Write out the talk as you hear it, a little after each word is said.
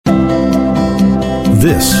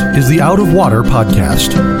This is the Out of Water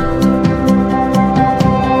Podcast.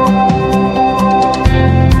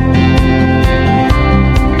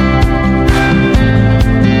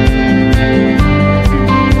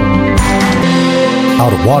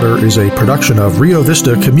 Out of Water is a production of Rio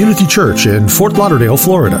Vista Community Church in Fort Lauderdale,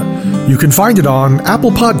 Florida. You can find it on Apple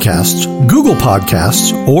Podcasts, Google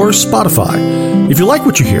Podcasts, or Spotify. If you like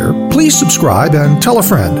what you hear, please subscribe and tell a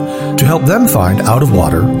friend to help them find Out of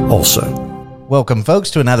Water also. Welcome,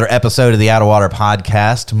 folks, to another episode of the Out of Water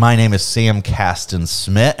Podcast. My name is Sam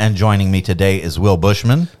Caston-Smith, and joining me today is Will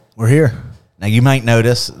Bushman. We're here. Now, you might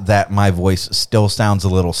notice that my voice still sounds a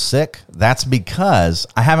little sick. That's because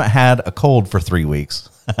I haven't had a cold for 3 weeks.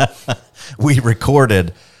 We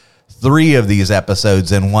recorded 3 of these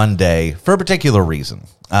episodes in one day for a particular reason.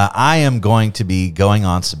 I am going to be going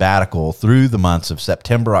on sabbatical through the months of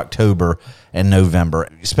September, October, and November,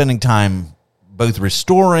 spending time both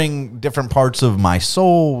restoring different parts of my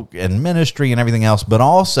soul and ministry and everything else, but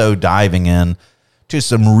also diving in to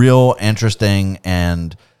some real interesting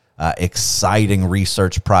and exciting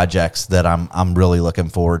research projects that I'm really looking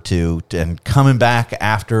forward to, and coming back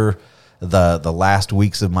after the last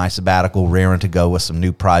weeks of my sabbatical, raring to go with some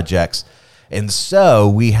new projects. And so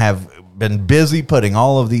we have been busy putting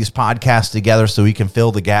all of these podcasts together so we can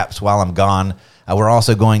fill the gaps while I'm gone. We're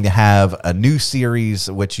also going to have a new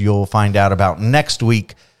series, which you'll find out about next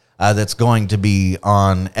week, that's going to be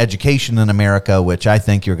on education in America, which I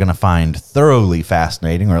think you're going to find thoroughly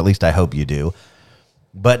fascinating, or at least I hope you do.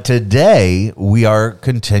 But today, we are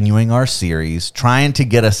continuing our series, trying to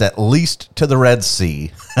get us at least to the Red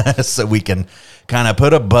Sea so we can kind of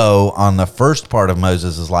put a bow on the first part of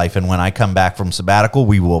Moses' life. And when I come back from sabbatical,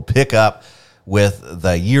 we will pick up with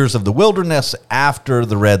the years of the wilderness after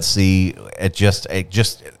the Red Sea. It just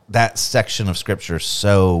that section of Scripture is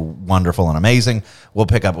so wonderful and amazing. We'll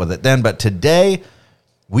pick up with it then. But today,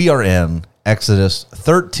 we are in Exodus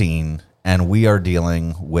 13, and we are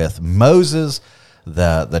dealing with Moses.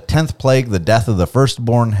 The 10th plague, the death of the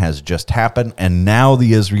firstborn, has just happened, and now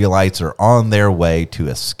the Israelites are on their way to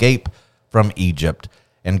escape from Egypt,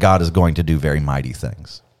 and God is going to do very mighty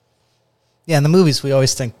things. Yeah, in the movies, we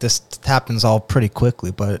always think this happens all pretty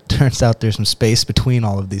quickly, but it turns out there's some space between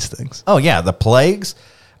all of these things. Oh, yeah, the plagues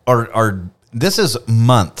are this is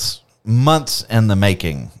months in the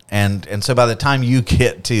making, and so by the time you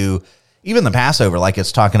get to even the Passover, like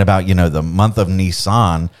it's talking about, the month of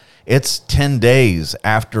Nisan, it's 10 days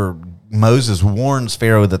after Moses warns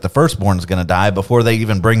Pharaoh that the firstborn is going to die before they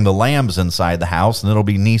even bring the lambs inside the house, and it'll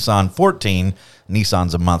be Nisan 14.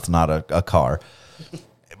 Nisan's a month, not a car.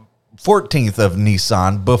 14th of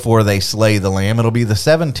Nisan before they slay the lamb. It'll be the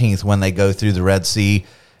 17th when they go through the Red Sea.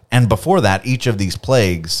 And before that, each of these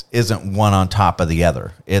plagues isn't one on top of the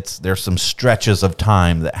other. There's some stretches of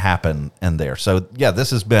time that happen in there. So, yeah, this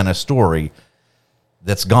has been a story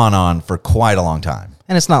that's gone on for quite a long time.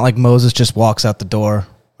 And it's not like Moses just walks out the door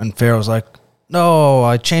and Pharaoh's like, no,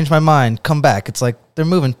 I changed my mind, come back. It's like they're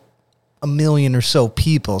moving 1 million or so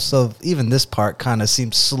people. So even this part kind of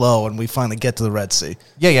seems slow when we finally get to the Red Sea.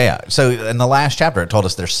 Yeah. So in the last chapter, it told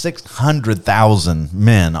us there's 600,000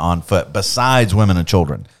 men on foot besides women and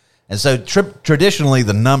children. And so traditionally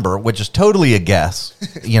the number, which is totally a guess,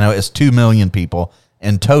 is 2 million people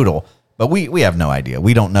in total. But we have no idea.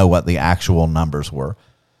 We don't know what the actual numbers were.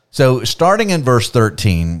 So starting in verse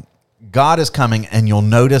 13, God is coming, and you'll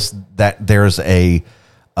notice that there's a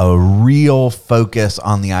real focus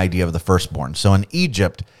on the idea of the firstborn. So in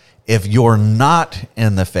Egypt, if you're not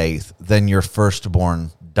in the faith, then your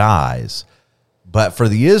firstborn dies. But for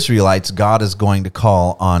the Israelites, God is going to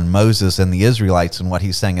call on Moses and the Israelites, and what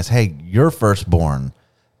he's saying is, hey, your firstborn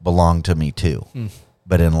belong to me too,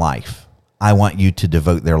 but in life. I want you to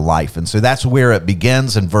devote their life. And so that's where it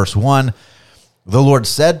begins in verse 1. The Lord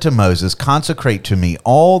said to Moses, consecrate to me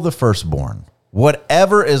all the firstborn,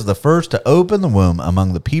 whatever is the first to open the womb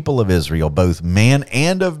among the people of Israel, both man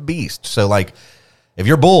and of beast. So like if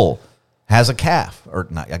your bull has a calf, or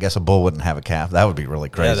not, I guess a bull wouldn't have a calf. That would be really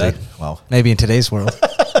crazy. Yeah, well, maybe in today's world.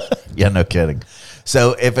 Yeah, no kidding.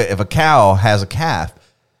 So if a cow has a calf,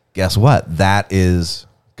 guess what? That is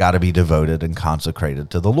got to be devoted and consecrated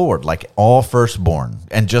to the Lord, like all firstborn.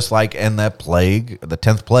 And just like in the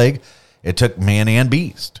 10th plague, it took man and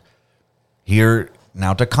beast. Here,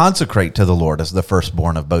 now to consecrate to the Lord as the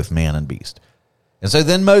firstborn of both man and beast. And so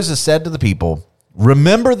then Moses said to the people,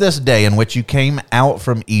 remember this day in which you came out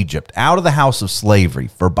from Egypt, out of the house of slavery,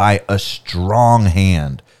 for by a strong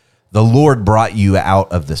hand the Lord brought you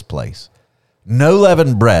out of this place. No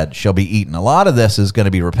leavened bread shall be eaten. A lot of this is going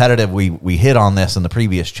to be repetitive. We hit on this in the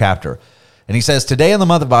previous chapter. And he says, today in the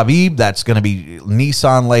month of Abib, that's going to be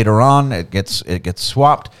Nisan later on. It gets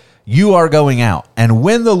swapped. You are going out. And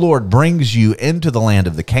when the Lord brings you into the land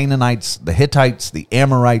of the Canaanites, the Hittites, the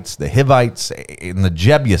Amorites, the Hivites, and the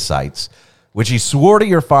Jebusites, which he swore to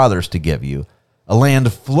your fathers to give you, a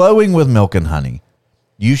land flowing with milk and honey,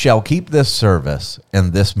 you shall keep this service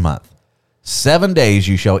in this month. 7 days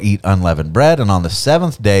you shall eat unleavened bread, and on the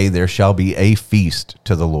seventh day there shall be a feast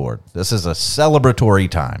to the Lord. This is a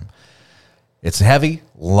celebratory time. It's heavy,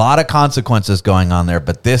 a lot of consequences going on there,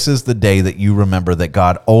 but this is the day that you remember that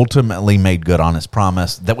God ultimately made good on his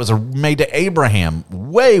promise that was made to Abraham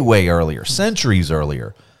way, way earlier, centuries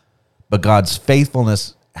earlier. But God's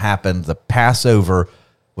faithfulness happened, the Passover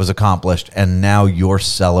was accomplished, and now you're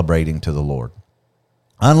celebrating to the Lord.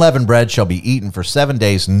 Unleavened bread shall be eaten for 7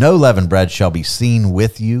 days. No leavened bread shall be seen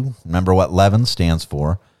with you. Remember what leaven stands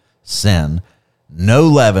for? Sin. No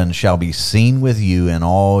leaven shall be seen with you in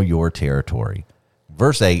all your territory.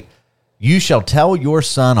 Verse 8, you shall tell your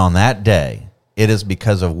son on that day, it is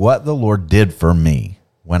because of what the Lord did for me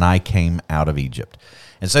when I came out of Egypt.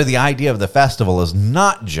 And so the idea of the festival is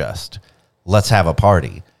not just, let's have a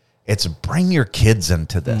party. It's bring your kids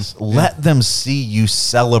into this. Let them see you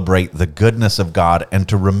celebrate the goodness of God and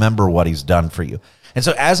to remember what he's done for you. And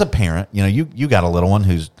so as a parent, you got a little one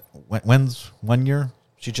who's, when's 1 year?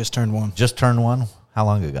 She just turned one. Just turned one? How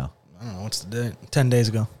long ago? I don't know. What's the date? 10 days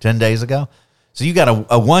ago. 10 days ago? So you got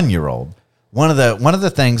a 1-year-old. One of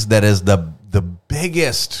the things that is the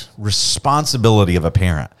biggest responsibility of a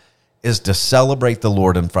parent is to celebrate the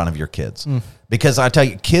Lord in front of your kids. Because I tell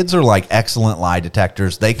you, kids are like excellent lie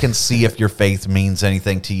detectors. They can see if your faith means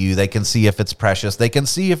anything to you. They can see if it's precious. They can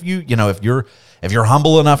see if if you're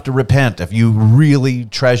humble enough to repent, if you really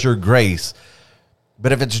treasure grace.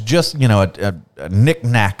 But if it's just, a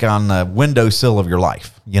knick-knack on the windowsill of your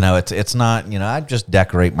life, it's not, I just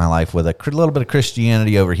decorate my life with a little bit of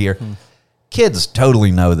Christianity over here. Kids totally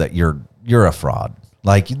know that you're a fraud.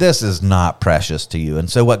 Like, this is not precious to you. And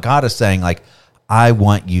so what God is saying, like, I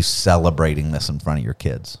want you celebrating this in front of your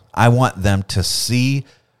kids. I want them to see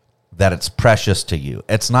that it's precious to you.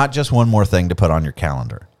 It's not just one more thing to put on your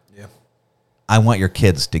calendar. Yeah. I want your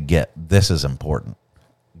kids to get, this is important.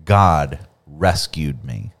 God rescued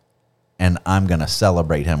me, and I'm going to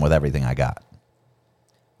celebrate him with everything I got.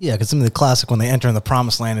 Yeah, because some of the classic, when they enter in the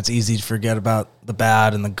promised land, it's easy to forget about the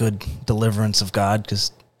bad and the good deliverance of God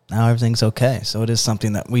because now everything's okay. So it is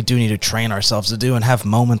something that we do need to train ourselves to do and have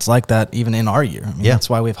moments like that even in our year. I mean, that's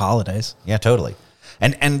why we have holidays. Yeah, totally.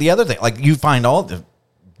 And the other thing, like, you find all the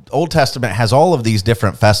Old Testament has all of these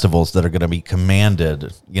different festivals that are going to be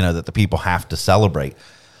commanded, that the people have to celebrate.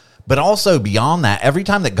 But also beyond that, every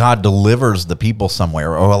time that God delivers the people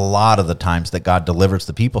somewhere, or a lot of the times that God delivers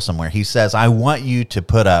the people somewhere, he says, I want you to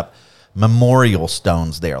put up memorial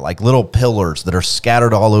stones there, like little pillars that are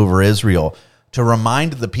scattered all over Israel, to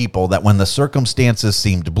remind the people that when the circumstances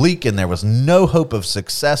seemed bleak and there was no hope of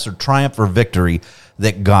success or triumph or victory,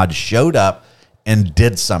 that God showed up and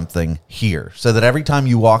did something here. So that every time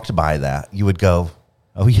you walked by that, you would go,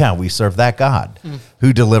 oh yeah, we serve that God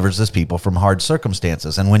who delivers his people from hard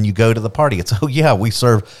circumstances. And when you go to the party, it's, oh yeah, we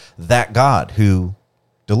serve that God who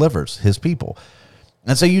delivers his people.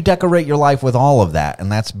 And so you decorate your life with all of that.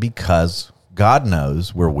 And that's because God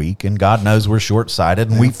knows we're weak and God knows we're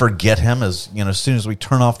short-sighted, and we forget him as soon as we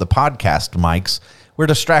turn off the podcast mics, we're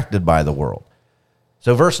distracted by the world.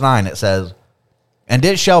 So verse 9, it says, and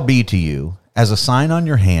it shall be to you as a sign on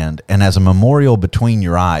your hand and as a memorial between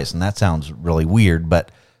your eyes. And that sounds really weird,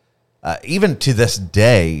 but even to this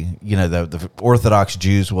day, the Orthodox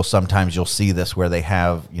Jews will sometimes, you'll see this where they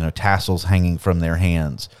have, tassels hanging from their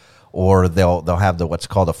hands, or they'll have what's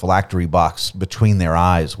called a phylactery box between their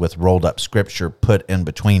eyes with rolled up scripture put in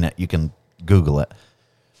between it. You can Google it.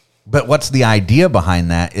 But what's the idea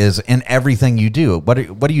behind that is in everything you do, what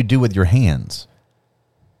do you do with your hands?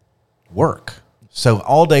 Work. So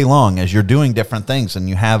all day long, as you're doing different things and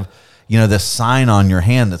you have, this sign on your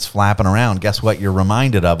hand that's flapping around, guess what you're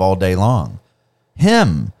reminded of all day long?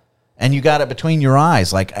 Him. And you got it between your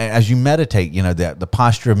eyes. Like as you meditate, the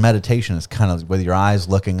posture of meditation is kind of with your eyes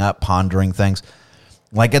looking up, pondering things.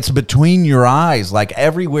 Like it's between your eyes. Like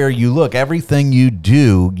everywhere you look, everything you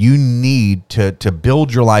do, you need to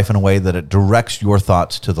build your life in a way that it directs your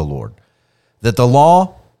thoughts to the Lord. That the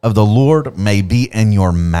law of the Lord may be in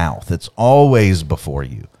your mouth. It's always before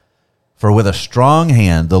you. For with a strong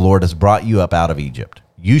hand the Lord has brought you up out of Egypt.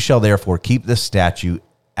 You shall therefore keep this statute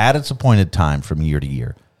at its appointed time from year to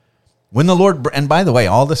year. When the Lord, and by the way,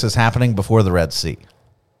 all this is happening before the Red Sea.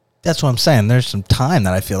 That's what I'm saying. There's some time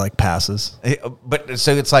that I feel like passes. But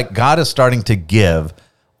so it's like God is starting to give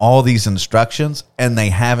all these instructions, and they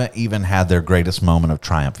haven't even had their greatest moment of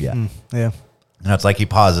triumph yet. Yeah. It's like he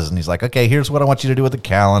pauses and he's like, okay, here's what I want you to do with the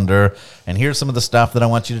calendar, and here's some of the stuff that I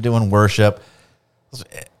want you to do in worship.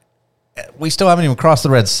 We still haven't even crossed the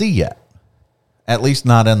Red Sea yet, at least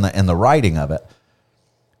not in the writing of it.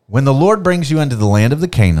 When the Lord brings you into the land of the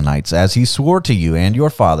Canaanites, as he swore to you and your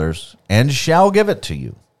fathers, and shall give it to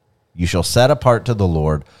you, you shall set apart to the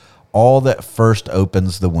Lord all that first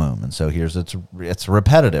opens the womb. And so here's it's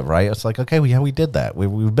repetitive, right? It's like, okay, we did that.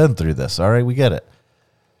 We've been through this. All right, we get it.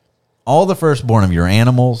 All the firstborn of your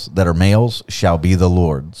animals that are males shall be the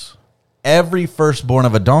Lord's. Every firstborn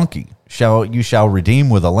of a donkey you shall redeem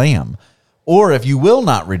with a lamb. Or if you will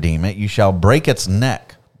not redeem it, you shall break its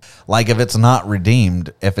neck. Like if it's not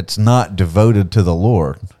redeemed, if it's not devoted to the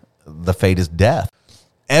Lord, the fate is death.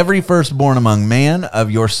 Every firstborn among man of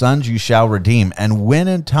your sons you shall redeem. And when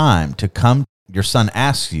in time to come your son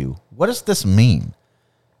asks you, what does this mean?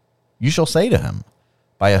 You shall say to him,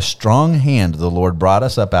 by a strong hand the Lord brought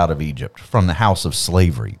us up out of Egypt from the house of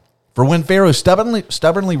slavery. For when Pharaoh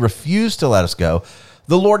stubbornly refused to let us go,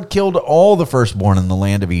 the Lord killed all the firstborn in the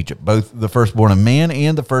land of Egypt, both the firstborn of man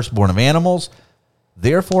and the firstborn of animals.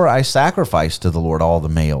 Therefore I sacrifice to the Lord all the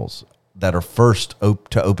males that are first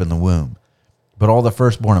to open the womb. But all the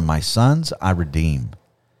firstborn of my sons I redeem.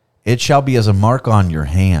 It shall be as a mark on your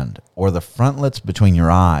hand, or the frontlets between your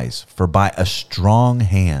eyes, for by a strong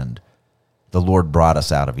hand the Lord brought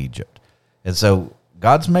us out of Egypt. And so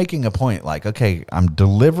God's making a point like, okay, I'm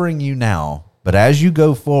delivering you now, but as you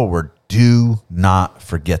go forward, do not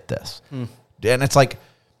forget this. And it's like,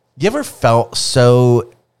 you ever felt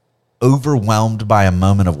so overwhelmed by a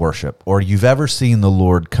moment of worship, or you've ever seen the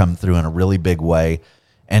Lord come through in a really big way,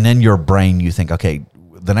 and in your brain you think, okay,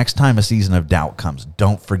 the next time a season of doubt comes,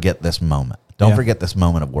 don't forget this moment. Don't forget this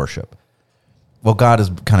moment of worship. Well, God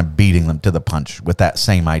is kind of beating them to the punch with that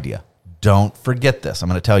same idea. Don't forget this. I'm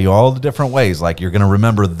going to tell you all the different ways, like you're going to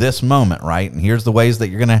remember this moment, right? And here's the ways that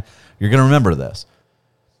you're going to remember this.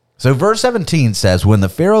 So verse 17 says, when the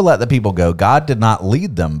Pharaoh let the people go, God did not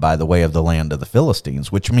lead them by the way of the land of the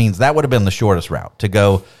Philistines, which means that would have been the shortest route, to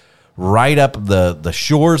go right up the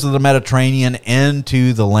shores of the Mediterranean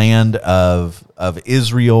into the land of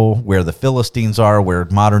Israel, where the Philistines are, where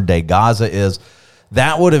modern day Gaza is.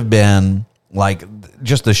 That would have been like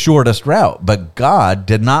just the shortest route, but God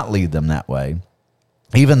did not lead them that way,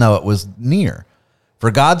 even though it was near.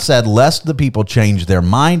 For God said, lest the people change their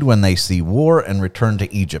mind when they see war and return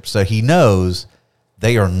to Egypt. So he knows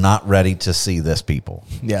they are not ready to see this people.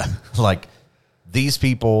 Yeah. Like these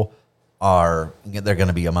people they're going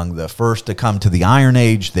to be among the first to come to the Iron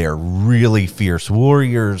Age. They're really fierce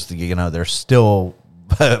warriors. They're still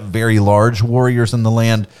very large warriors in the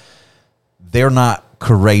land. They're not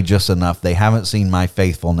courageous enough. They haven't seen my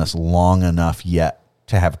faithfulness long enough yet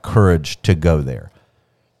to have courage to go there.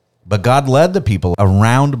 But God led the people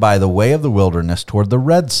around by the way of the wilderness toward the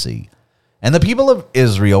Red Sea. And the people of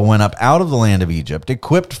Israel went up out of the land of Egypt,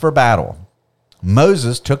 equipped for battle.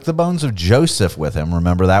 Moses took the bones of Joseph with him.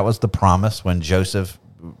 Remember, that was the promise when Joseph,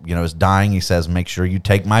 is dying. He says, make sure you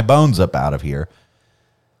take my bones up out of here.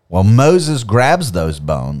 Well, Moses grabs those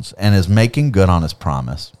bones and is making good on his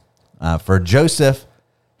promise. For Joseph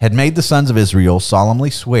had made the sons of Israel solemnly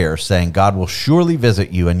swear, saying, God will surely visit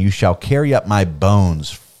you, and you shall carry up my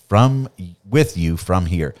bones with you from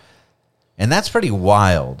here. And that's pretty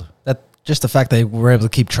wild. That just the fact they were able to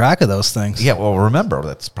keep track of those things. Yeah, well, remember,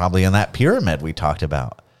 that's probably in that pyramid we talked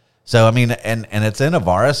about. So, I mean, and it's in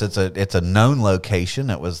Avaris. It's a known location.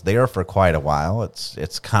 It was there for quite a while.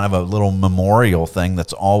 It's kind of a little memorial thing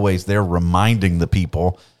that's always there, reminding the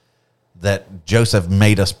people that Joseph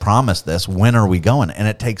made us promise this. When are we going? And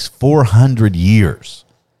it takes 400 years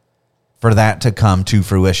for that to come to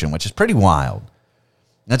fruition, which is pretty wild.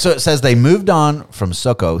 And so it says they moved on from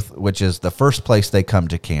Sukkoth, which is the first place they come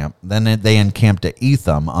to camp. Then they encamped at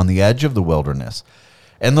Etham on the edge of the wilderness.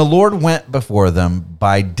 And the Lord went before them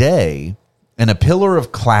by day in a pillar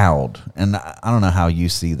of cloud. And I don't know how you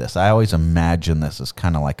see this. I always imagine this as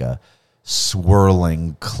kind of like a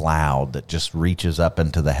swirling cloud that just reaches up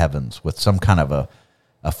into the heavens with some kind of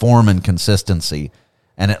a form and consistency.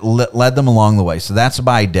 And it led them along the way. So that's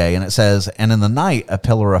by day. And it says, and in the night, a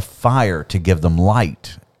pillar of fire to give them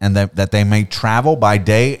light, and that they may travel by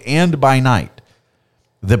day and by night.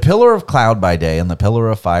 The pillar of cloud by day and the pillar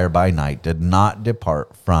of fire by night did not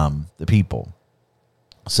depart from the people.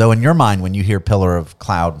 So in your mind, when you hear pillar of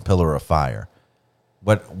cloud and pillar of fire,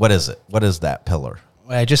 what is it? What is that pillar?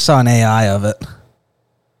 I just saw an AI of it.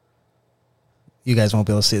 You guys won't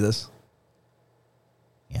be able to see this.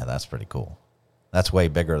 Yeah, that's pretty cool. That's way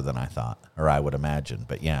bigger than I thought, or I would imagine,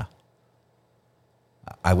 but yeah.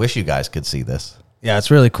 I wish you guys could see this. Yeah,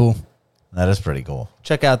 it's really cool. That is pretty cool.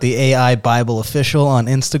 Check out the AI Bible Official on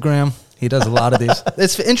Instagram. He does a lot of these.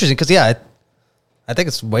 It's interesting because, yeah, I think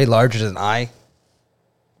it's way larger than I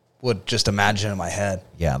would just imagine in my head.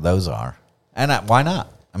 Yeah, those are. And why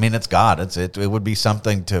not? I mean, it's God. It would be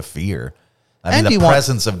something to fear. I mean, the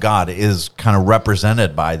presence of God is kind of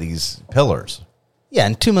represented by these pillars. Yeah,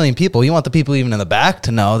 and 2 million people. You want the people even in the back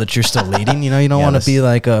to know that you're still leading. You don't want to be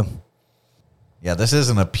like a... Yeah, this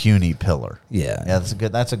isn't a puny pillar. Yeah. Yeah,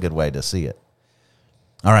 that's a good way to see it.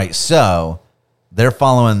 All right, so they're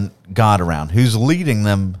following God around, who's leading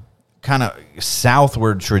them kind of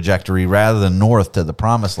southward trajectory rather than north to the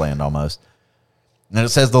promised land almost. And it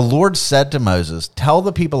says, the Lord said to Moses, tell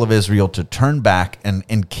the people of Israel to turn back and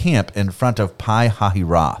encamp in front of Pi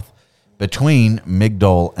Hahiroth, between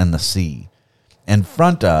Migdol and the sea. In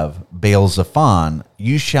front of Baal Zephon,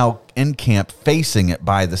 you shall encamp facing it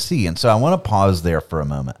by the sea. And so I want to pause there for a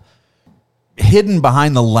moment. Hidden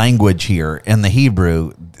behind the language here in the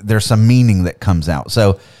Hebrew, there's some meaning that comes out.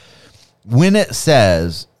 So when it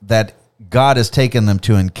says that God has taken them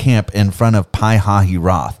to encamp in front of Pi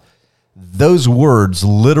Hahiroth, those words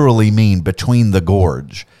literally mean between the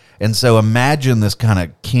gorge. And so imagine this kind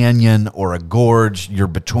of canyon or a gorge. You're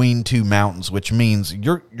between two mountains, which means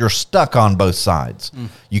you're stuck on both sides.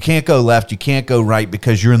 You can't go left, you can't go right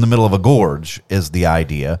because you're in the middle of a gorge is the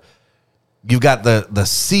idea. You've got the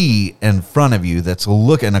sea in front of you that's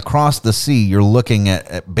looking across the sea. You're looking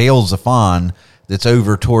at Baal Zephon that's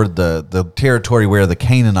over toward the territory where the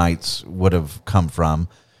Canaanites would have come from.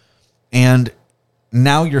 And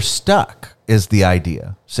now you're stuck is the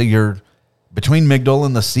idea. So you're between Migdol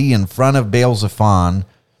and the sea in front of Baal Zephon,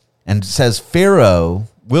 and it says, Pharaoh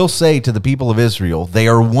will say to the people of Israel, they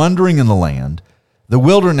are wandering in the land. The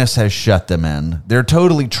wilderness has shut them in. They're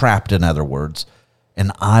totally trapped, in other words,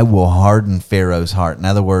 and I will harden Pharaoh's heart. In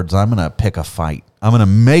other words, I'm going to pick a fight. I'm going to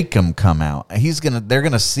make him come out. They're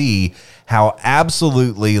going to see how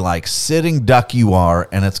absolutely like sitting duck you are,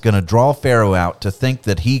 and it's going to draw Pharaoh out to think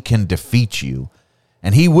that he can defeat you.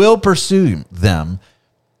 And he will pursue them,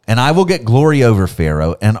 and I will get glory over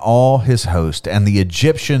Pharaoh and all his host, and the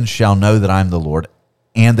Egyptians shall know that I'm the Lord.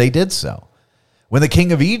 And they did so. When the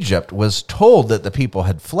king of Egypt was told that the people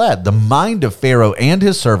had fled, the mind of Pharaoh and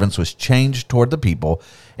his servants was changed toward the people,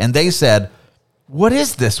 and they said, what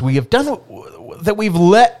is this we have done that we've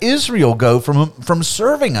let Israel go from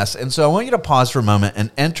serving us? And so I want you to pause for a moment and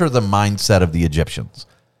enter the mindset of the Egyptians.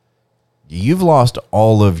 You've lost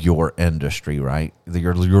all of your industry, right?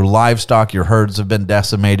 Your livestock, your herds have been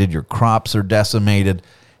decimated. Your crops are decimated.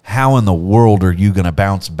 How in the world are you going to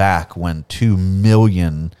bounce back when 2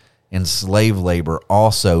 million in slave labor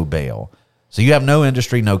also bail? So you have no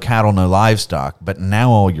industry, no cattle, no livestock, but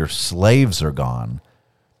now all your slaves are gone.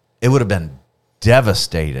 It would have been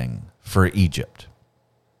devastating for Egypt.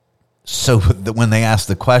 So when they asked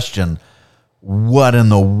the question, what in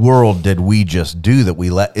the world did we just do that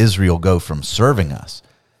we let Israel go from serving us?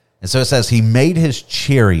 And so it says he made his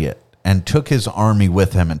chariot and took his army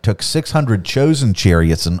with him and took 600 chosen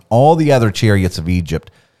chariots and all the other chariots of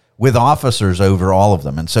Egypt with officers over all of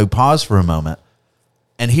them. And so pause for a moment.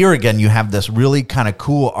 And here again, you have this really kind of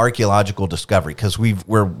cool archaeological discovery because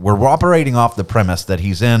we're operating off the premise that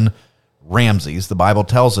he's in Ramses. The Bible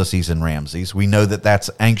tells us he's in Ramses. We know that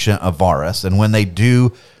that's ancient Avaris. And when they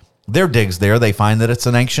do their digs there, they find that it's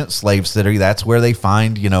an ancient slave city. That's where they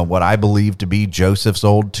find, what I believe to be Joseph's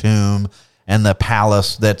old tomb and the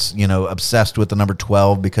palace that's, obsessed with the number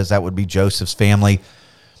 12 because that would be Joseph's family.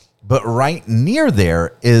 But right near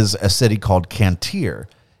there is a city called Cantir.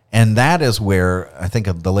 And that is where, I think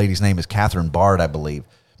the lady's name is Catherine Bard, I believe.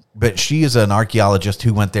 But she is an archaeologist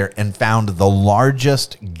who went there and found the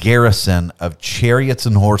largest garrison of chariots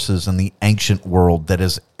and horses in the ancient world that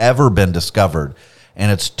has ever been discovered.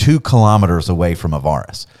 And it's 2 kilometers away from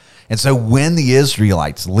Avaris. And so when the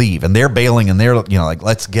Israelites leave and they're bailing and they're,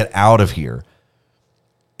 let's get out of here.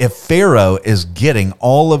 If Pharaoh is getting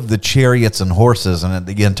all of the chariots and horses and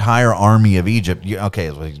the entire army of Egypt,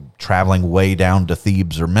 he's traveling way down to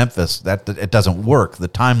Thebes or Memphis, it doesn't work. The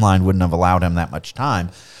timeline wouldn't have allowed him that much time.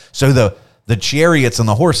 So the chariots and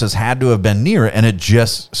the horses had to have been near, and it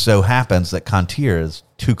just so happens that Cantir is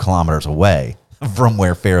 2 kilometers away from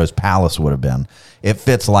where Pharaoh's palace would have been. It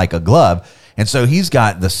fits like a glove. And so he's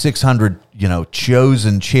got the 600,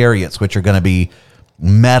 chosen chariots, which are going to be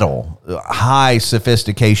metal, high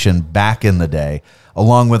sophistication back in the day,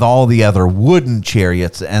 along with all the other wooden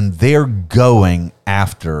chariots, and they're going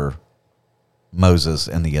after Moses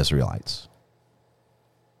and the Israelites.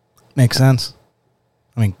 Makes sense.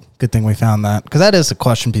 I mean, good thing we found that, because that is a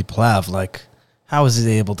question people have, like, how is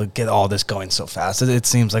he able to get all this going so fast? It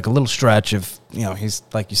seems like a little stretch if, he's,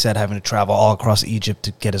 like you said, having to travel all across Egypt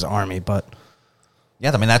to get his army, but...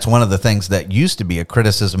 Yeah, I mean, that's one of the things that used to be a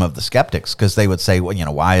criticism of the skeptics, because they would say, well,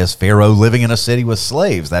 why is Pharaoh living in a city with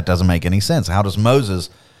slaves? That doesn't make any sense. How does Moses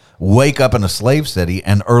wake up in a slave city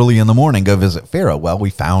and early in the morning go visit Pharaoh? Well, we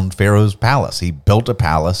found Pharaoh's palace. He built a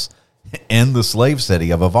palace in the slave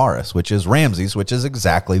city of Avaris, which is Ramses, which is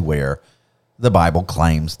exactly where the Bible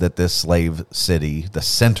claims that this slave city, the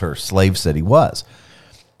center slave city, was.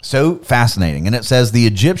 So fascinating. And it says, the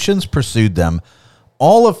Egyptians pursued them,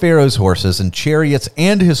 all of Pharaoh's horses and chariots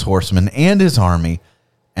and his horsemen and his army,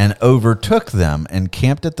 and overtook them and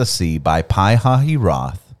camped at the sea by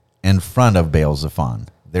Pi-hahiroth in front of Baal-zephon.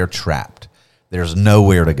 They're trapped. There's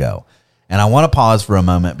nowhere to go. And I want to pause for a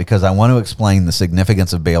moment because I want to explain the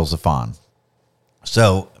significance of Baal-zephon.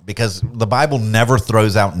 So, because the Bible never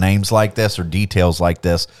throws out names like this or details like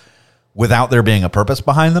this without there being a purpose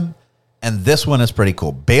behind them. And this one is pretty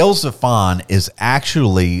cool. Baal-zephon is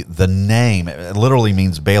actually the name. It literally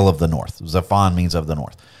means Baal of the North. Zephon means of the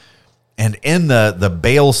North. And in the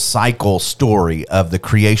Baal cycle story of the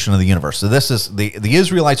creation of the universe. So this is the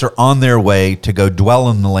Israelites are on their way to go dwell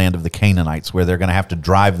in the land of the Canaanites, where they're going to have to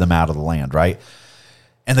drive them out of the land, right?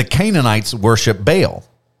 And the Canaanites worship Baal.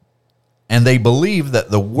 And they believe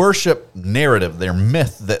that the worship narrative, their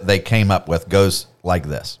myth that they came up with, goes like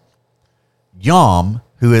this. Yam,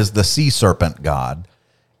 who is the sea serpent god,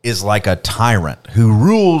 is like a tyrant who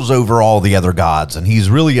rules over all the other gods. And he's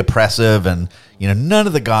really oppressive. And, none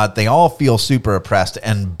of the gods, they all feel super oppressed.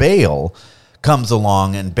 And Baal comes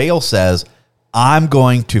along and Baal says, I'm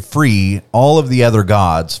going to free all of the other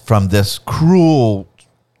gods from this cruel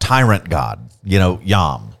tyrant god,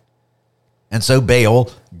 Yam. And so Baal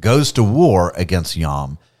goes to war against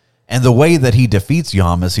Yam. And the way that he defeats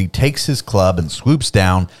Yam is he takes his club and swoops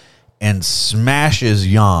down and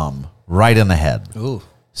smashes Yam right in the head. Ooh.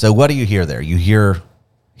 So what do you hear there? You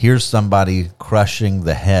here's somebody crushing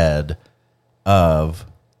the head of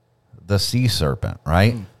the sea serpent,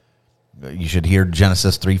 right? You should hear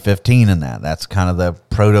Genesis 3:15 in that. That's kind of the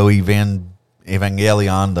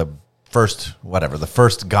proto-evangelion, the first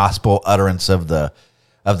gospel utterance of the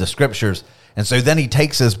scriptures. And so then he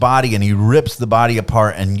takes his body and he rips the body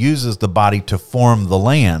apart and uses the body to form the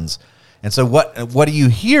lands. And so what do you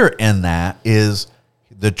hear in that is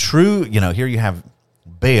the true, here you have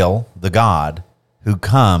Baal, the god, who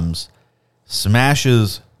comes,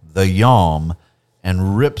 smashes the Yam,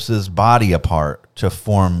 and rips his body apart to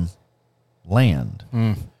form land.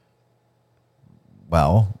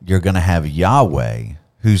 Well, you're going to have Yahweh,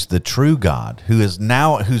 who's the true God, who's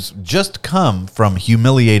just come from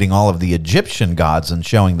humiliating all of the Egyptian gods and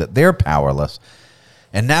showing that they're powerless.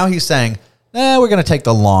 And now he's saying, we're going to take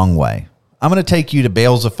the long way. I'm going to take you to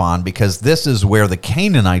Baal-zephon because this is where the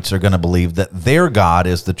Canaanites are going to believe that their God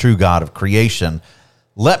is the true God of creation.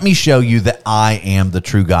 Let me show you that I am the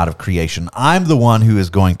true God of creation. I'm the one who is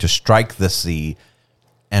going to strike the sea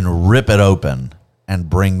and rip it open and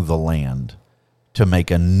bring the land to make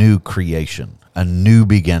a new creation, a new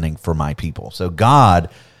beginning for my people. So God,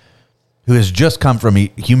 who has just come from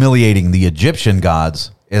humiliating the Egyptian gods,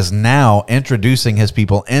 is now introducing his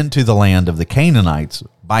people into the land of the Canaanites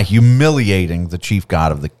by humiliating the chief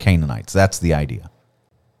god of the Canaanites. That's the idea.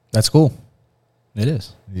 That's cool. It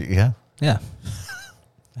is. Yeah. Yeah.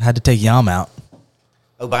 I had to take Yam out.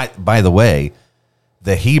 Oh, by the way,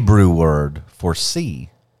 the Hebrew word for sea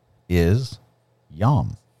is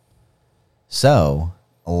Yam. So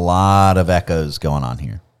a lot of echoes going on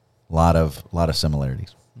here. A lot of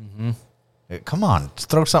similarities. Mm-hmm. Come on, just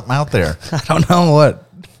throw something out there. I don't know what.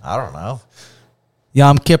 I don't know.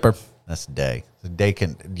 Yom Kippur. That's day.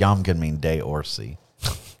 Yom can mean day or sea.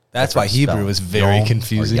 That's why Hebrew is very Yom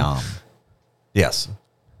confusing. or Yam. Yes.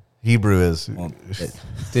 Hebrew is...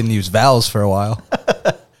 Didn't use vowels for a while.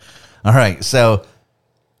 All right, so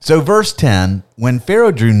verse 10, when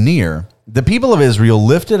Pharaoh drew near, the people of Israel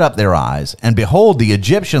lifted up their eyes, and behold, the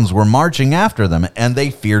Egyptians were marching after them, and they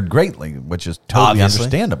feared greatly, which is totally Obviously.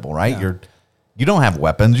 understandable, right? Yeah. You don't have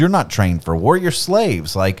weapons. You're not trained for war. You're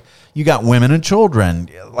slaves. Like, you got women and children.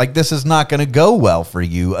 Like, this is not going to go well for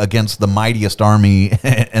you against the mightiest army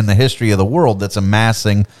in the history of the world that's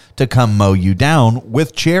amassing to come mow you down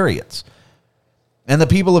with chariots. And the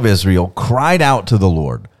people of Israel cried out to the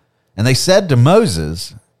Lord, and they said to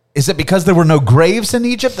Moses, is it because there were no graves in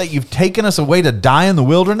Egypt that you've taken us away to die in the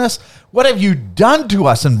wilderness? What have you done to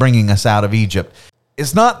us in bringing us out of Egypt?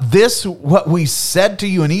 Is not this what we said to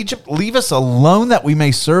you in Egypt? Leave us alone that we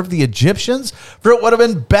may serve the Egyptians? For it would have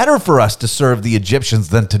been better for us to serve the Egyptians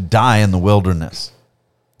than to die in the wilderness.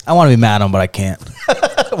 I want to be mad at him, but I can't.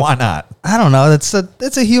 Why not? I don't know. It's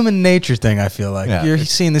a human nature thing. I feel like Yeah. you're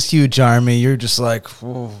seeing this huge army. You're just like,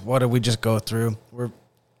 what did we just go through?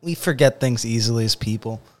 We forget things easily as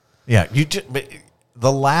people. Yeah, but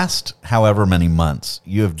the last however many months,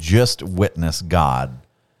 you have just witnessed God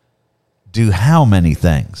do how many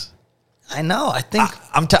things? I know. I think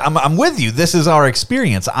I'm with you. This is our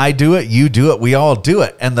experience. I do it. You do it. We all do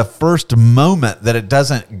it. And the first moment that it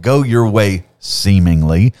doesn't go your way,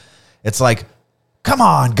 seemingly, it's like, come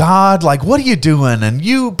on, God, like, what are you doing? And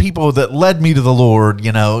you people that led me to the Lord,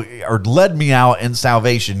 or led me out in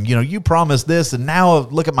salvation, you promised this, and now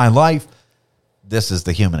look at my life. This is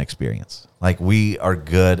the human experience. Like, we are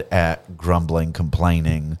good at grumbling,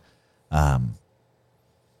 complaining.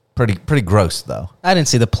 Pretty gross, though. I didn't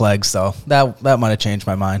see the plagues, though. That might have changed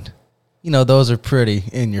my mind. Those are pretty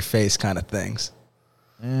in your face kind of things.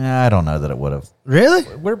 I don't know that it would have. Really?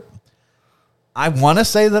 I want to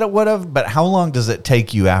say that it would have, but how long does it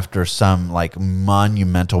take you after some like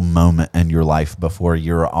monumental moment in your life before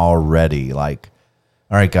you're already like,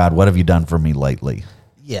 all right, God, what have you done for me lately?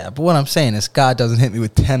 Yeah, but what I'm saying is God doesn't hit me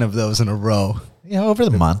with 10 of those in a row. Over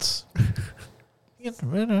the months.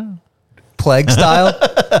 Plague style?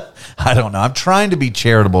 I don't know. I'm trying to be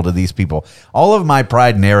charitable to these people. All of my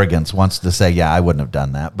pride and arrogance wants to say, yeah, I wouldn't have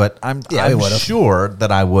done that, but I'm sure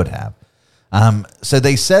that I would have. So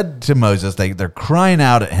they said to Moses, they're crying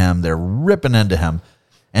out at him, they're ripping into him.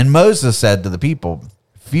 And Moses said to the people,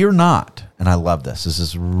 fear not. And I love this. This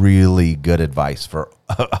is really good advice for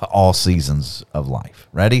all seasons of life.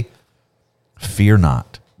 Ready? Fear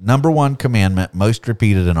not. Number one commandment, most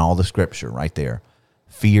repeated in all the scripture, right there.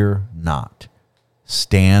 Fear not.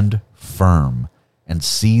 Stand firm and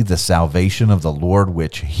see the salvation of the Lord,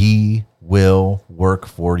 which he will work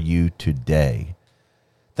for you today.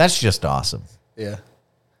 That's just awesome. Yeah.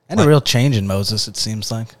 And a real change in Moses, it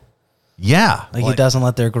seems like. Yeah. Like he doesn't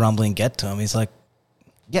let their grumbling get to him. He's like,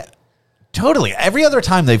 yeah, totally. Every other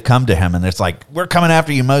time they've come to him and it's like, we're coming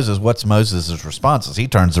after you, Moses. What's Moses' response? He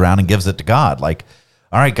turns around and gives it to God. Like,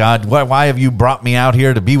 all right, God, why have you brought me out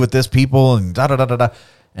here to be with this people? And da-da-da-da-da.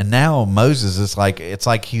 And now Moses is like, it's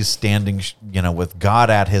like he's standing, with God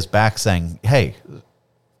at his back saying, hey,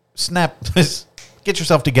 get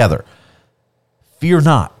yourself together. Fear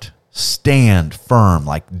not. Stand firm,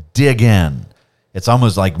 like dig in. It's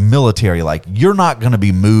almost like military, like you're not going to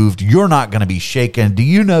be moved. You're not going to be shaken. Do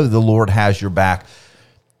you know the Lord has your back?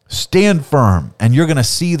 Stand firm, and you're going to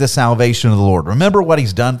see the salvation of the Lord. Remember what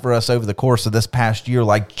he's done for us over the course of this past year.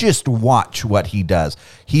 Like, just watch what he does.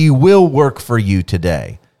 He will work for you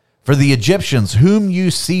today. For the Egyptians whom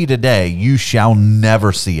you see today, you shall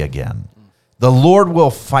never see again. The Lord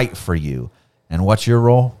will fight for you. And what's your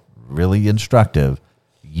role? Really instructive.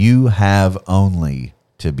 You have only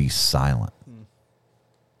to be silent.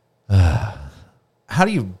 How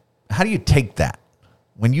do you take that?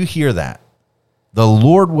 When you hear that, the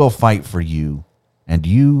Lord will fight for you, and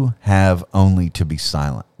you have only to be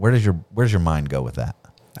silent. Where's your mind go with that?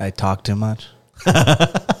 I talk too much.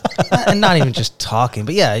 And not even just talking,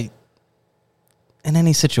 but yeah, in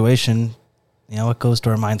any situation, what goes to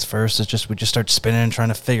our minds first is we just start spinning and trying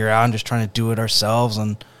to figure out and just trying to do it ourselves.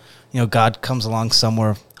 And, God comes along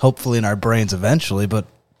somewhere, hopefully in our brains eventually, but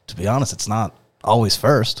to be honest, it's not always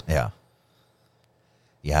first. Yeah.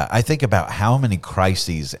 Yeah, I think about how many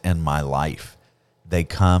crises in my life they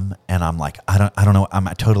come and I'm like, I don't know, I'm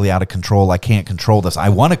totally out of control. I can't control this. I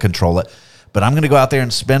want to control it, but I'm going to go out there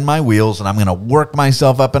and spin my wheels and I'm going to work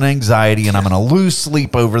myself up in anxiety and I'm going to lose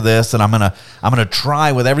sleep over this and I'm going to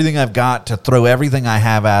try with everything I've got to throw everything I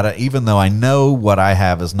have at it, even though I know what I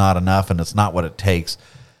have is not enough and it's not what it takes.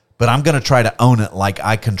 But I'm going to try to own it like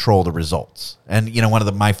I control the results. And, one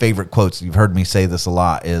of my favorite quotes, you've heard me say this a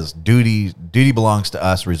lot, is duty belongs to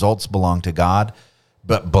us, results belong to God.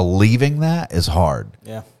 But believing that is hard.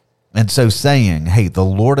 Yeah. And so saying, hey, the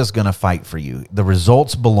Lord is going to fight for you. The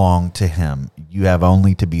results belong to him. You have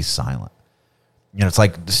only to be silent. It's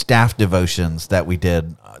like the staff devotions that we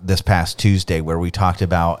did this past Tuesday where we talked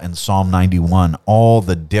about in Psalm 91, all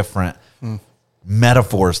the different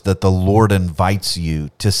metaphors that the Lord invites you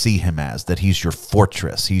to see him as, that he's your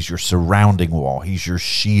fortress, he's your surrounding wall, he's your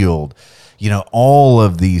shield. All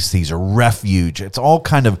of these are refuge. It's all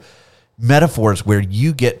kind of metaphors where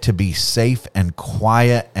you get to be safe and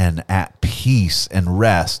quiet and at peace and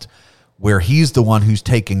rest, where he's the one who's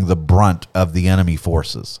taking the brunt of the enemy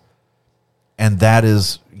forces. And that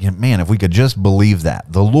is, man, if we could just believe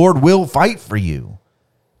that. The Lord will fight for you.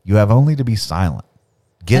 You have only to be silent.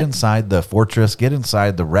 Get inside the fortress, get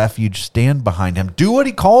inside the refuge, stand behind him, do what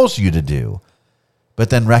he calls you to do,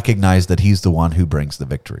 but then recognize that he's the one who brings the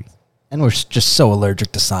victory. And we're just so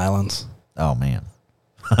allergic to silence. Oh, man.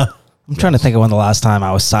 I'm trying to think of when the last time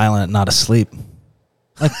I was silent, not asleep.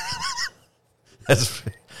 Like, That's,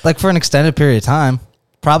 like for an extended period of time.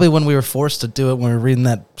 Probably when we were forced to do it when we were reading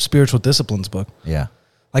that spiritual disciplines book. yeah.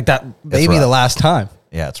 Like that, maybe the last time.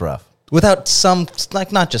 Yeah, it's rough. Without some,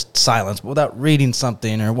 like not just silence, but without reading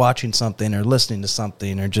something or watching something or listening to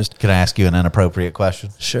something or just. Can I ask you an inappropriate question?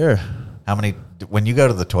 Sure. How many, when you go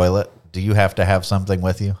to the toilet, do you have to have something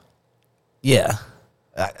with you? Yeah.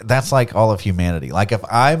 That's like all of humanity. Like if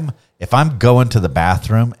I'm going to the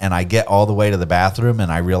bathroom and I get all the way to the bathroom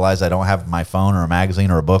and I realize I don't have my phone or a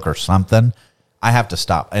magazine or a book or something, I have to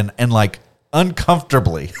stop and like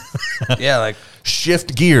uncomfortably Yeah, like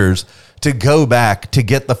shift gears to go back to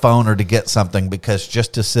get the phone or to get something, because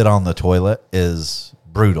just to sit on the toilet is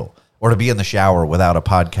brutal, or to be in the shower without a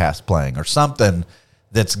podcast playing or something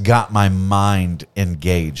that's got my mind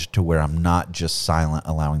engaged to where I'm not just silent,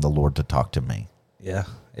 allowing the Lord to talk to me. yeah,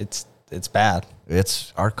 it's bad.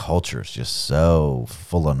 It's our culture is just so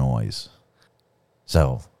full of noise.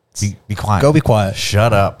 So be quiet. Go be quiet.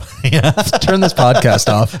 Shut up. Yeah. Turn this podcast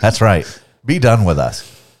off. That's right. Be done with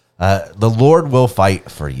us. The Lord will fight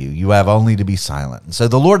for you. You have only to be silent. And so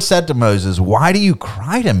the Lord said to Moses, "Why do you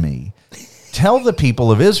cry to me? Tell the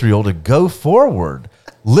people of Israel to go forward.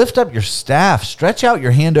 Lift up your staff, stretch out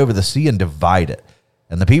your hand over the sea and divide it.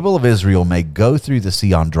 And the people of Israel may go through the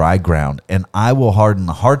sea on dry ground, and I will harden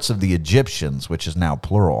the hearts of the Egyptians," which is now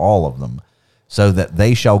plural, all of them, "so that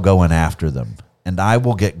they shall go in after them. And I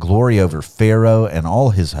will get glory over Pharaoh and all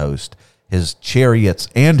his host, his chariots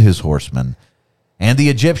and his horsemen. And the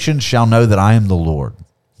Egyptians shall know that I am the Lord,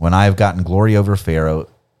 when I have gotten glory over Pharaoh,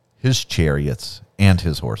 his chariots, and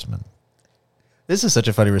his horsemen." This is such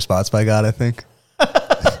a funny response by God, I think.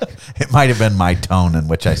 It might have been my tone in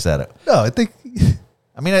which I said it. No, I think...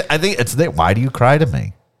 I mean, I think it's that. Why do you cry to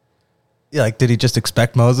me? Yeah, like, did he just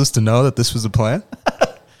expect Moses to know that this was the plan?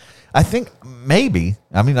 I think maybe.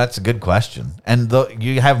 I mean, that's a good question. And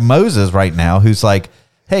you have Moses right now who's like,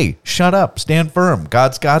 "Hey, shut up, stand firm.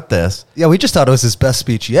 God's got this." Yeah, we just thought it was his best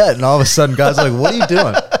speech yet, and all of a sudden God's like, what are you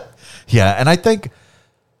doing? Yeah, and I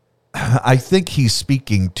think he's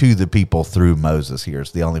speaking to the people through Moses here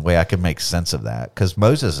is the only way I can make sense of that, because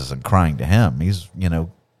Moses isn't crying to him. He's,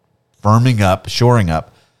 firming up, shoring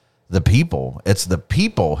up the people. It's the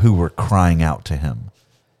people who were crying out to him.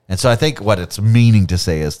 And so I think what it's meaning to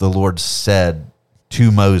say is the Lord said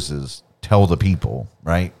to Moses, "Tell the people,"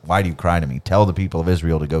 right? "Why do you cry to me? Tell the people of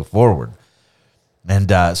Israel to go forward." And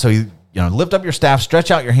so, lift up your staff, stretch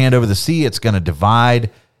out your hand over the sea. It's going to divide,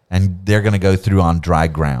 and they're going to go through on dry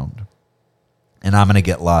ground. And I'm going to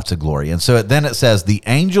get lots of glory. And so then it says, "The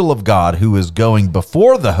angel of God who is going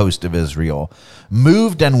before the host of Israel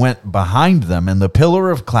moved and went behind them, and the pillar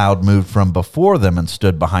of cloud moved from before them and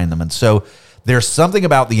stood behind them." And so there's something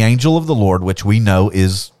about the angel of the Lord, which we know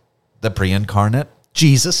is the pre-incarnate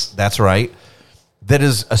Jesus. That's right. That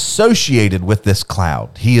is associated with this cloud.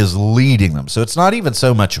 He is leading them. So it's not even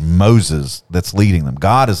so much Moses that's leading them.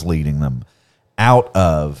 God is leading them out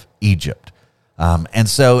of Egypt. And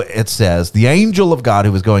so it says, "The angel of God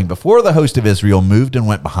who was going before the host of Israel moved and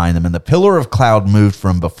went behind them, and the pillar of cloud moved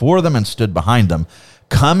from before them and stood behind them,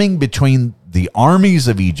 coming between the armies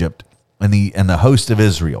of Egypt and the host of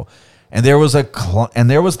Israel. And there was the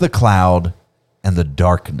cloud and the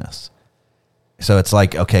darkness." So it's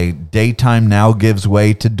like, okay, daytime now gives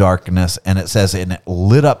way to darkness. And it says, "And it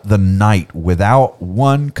lit up the night without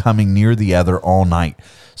one coming near the other all night."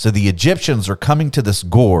 So the Egyptians are coming to this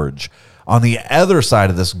gorge. On the other side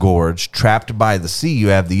of this gorge, trapped by the sea, you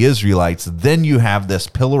have the Israelites. Then you have this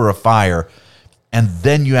pillar of fire. And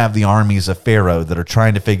then you have the armies of Pharaoh that are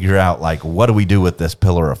trying to figure out, like, what do we do with this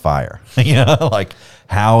pillar of fire? Like,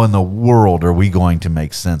 how in the world are we going to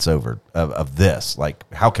make sense of this? Like,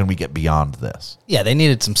 how can we get beyond this? Yeah, they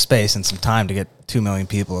needed some space and some time to get 2 million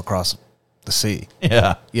people across the sea.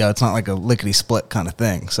 Yeah. Yeah, it's not like a lickety-split kind of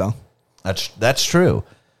thing, so. That's true.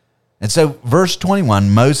 And so verse 21,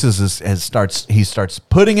 Moses starts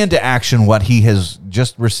putting into action what he has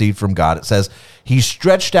just received from God. It says, he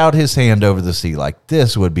stretched out his hand over the sea. Like,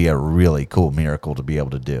 this would be a really cool miracle to be able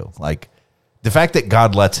to do. Like, the fact that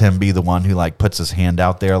God lets him be the one who, like, puts his hand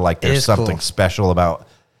out there, like there's something cool. special about,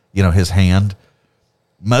 his hand.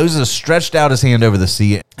 Moses stretched out his hand over the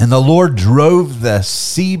sea, and the Lord drove the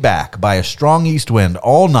sea back by a strong east wind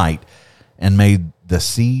all night and made the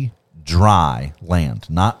sea dry land,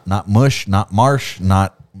 not mush, not marsh,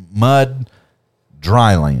 not mud,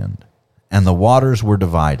 dry land. And the waters were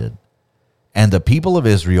divided. And the people of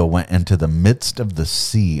Israel went into the midst of the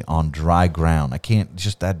sea on dry ground.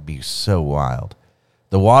 That'd be so wild.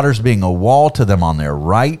 The waters being a wall to them on their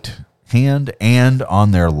right hand and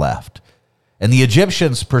on their left. And the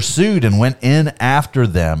Egyptians pursued and went in after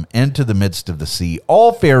them into the midst of the sea,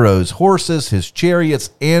 all Pharaoh's horses, his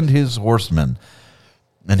chariots, and his horsemen.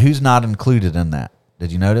 And who's not included in that?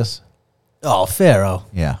 Did you notice? Oh, Pharaoh.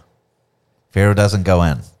 Yeah. Pharaoh doesn't go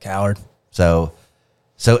in. Coward. So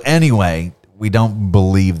anyway, we don't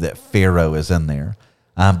believe that Pharaoh is in there.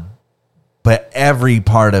 But every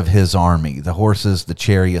part of his army, the horses, the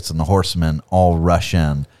chariots, and the horsemen all rush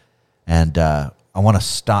in. And I want to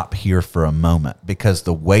stop here for a moment because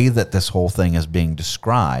the way that this whole thing is being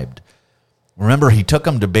described, remember, he took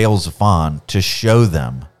them to Baal-Zephon to show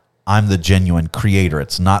them, I'm the genuine creator.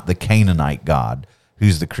 It's not the Canaanite god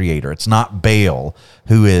who's the creator. It's not Baal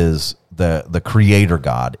who is the creator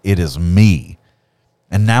god. It is me.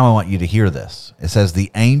 And now I want you to hear this. It says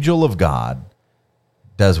the angel of God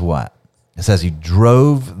does what? It says he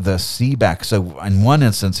drove the sea back. So in one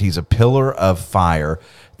instance, he's a pillar of fire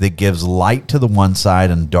that gives light to the one side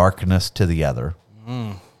and darkness to the other.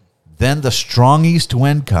 Then the strong east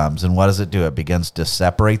wind comes, and what does it do? It begins to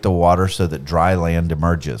separate the water so that dry land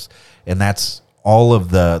emerges. And that's all of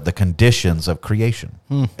the conditions of creation.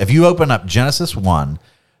 If you open up Genesis 1,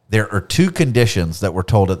 there are two conditions that we're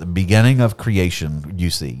told at the beginning of creation you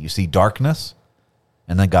see. You see darkness,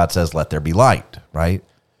 and then God says, let there be light, right?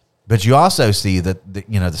 But you also see that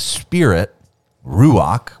the spirit,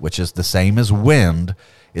 ruach, which is the same as wind,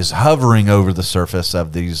 is hovering over the surface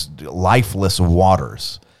of these lifeless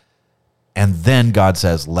waters. And then God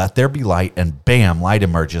says, let there be light, and bam, light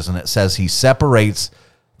emerges. And it says he separates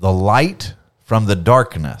the light from the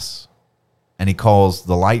darkness. And he calls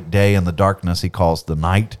the light day, and the darkness he calls the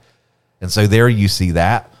night. And so there you see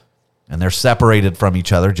that. And they're separated from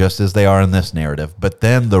each other, just as they are in this narrative. But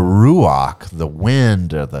then the ruach, the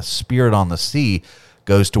wind, or the spirit on the sea,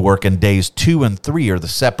 goes to work, and days 2 and 3 are the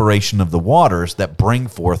separation of the waters that bring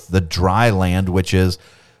forth the dry land, which is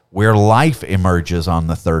where life emerges on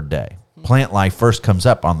the third day. Plant life first comes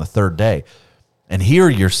up on the third day. And here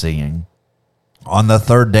you're seeing, on the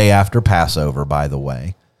third day after Passover, by the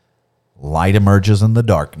way, light emerges in the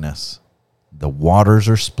darkness, the waters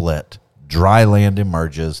are split, dry land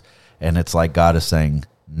emerges, and it's like God is saying,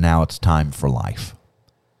 now it's time for life.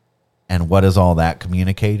 And what is all that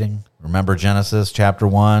communicating? Remember Genesis chapter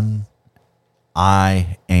 1?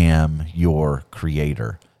 I am your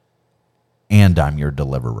creator, and I'm your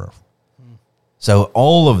deliverer. So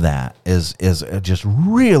all of that is just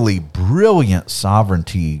really brilliant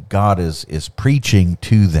sovereignty God is preaching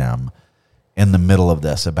to them in the middle of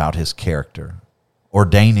this about his character,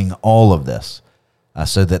 ordaining all of this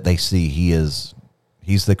so that they see he's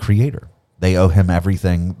the creator. They owe him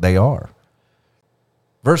everything they are.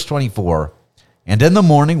 Verse 24, and in the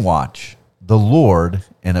morning watch, the Lord,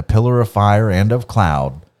 in a pillar of fire and of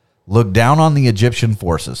cloud, looked down on the Egyptian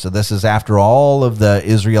forces. So this is after all of the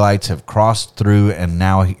Israelites have crossed through, and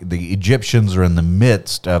now the Egyptians are in the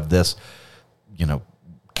midst of this,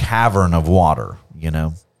 cavern of water,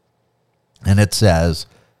 And it says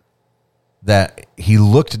that he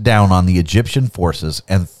looked down on the Egyptian forces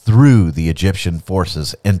and threw the Egyptian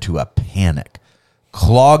forces into a panic,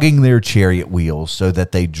 clogging their chariot wheels so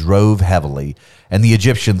that they drove heavily. And the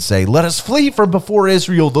Egyptians say, let us flee from before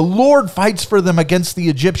Israel. The Lord fights for them against the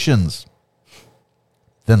Egyptians.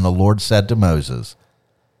 Then the Lord said to Moses,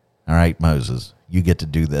 all right, Moses, you get to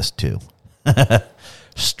do this too.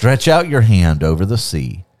 Stretch out your hand over the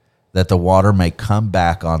sea, that the water may come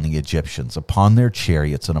back on the Egyptians, upon their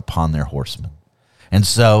chariots and upon their horsemen. And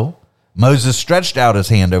so Moses stretched out his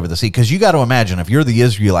hand over the sea, because you got to imagine, if you're the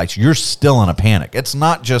Israelites, you're still in a panic. It's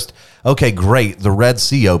not just, okay, great, the Red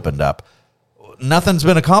Sea opened up. Nothing's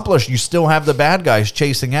been accomplished. You still have the bad guys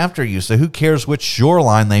chasing after you, so who cares which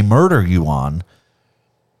shoreline they murder you on?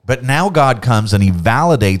 But now God comes and he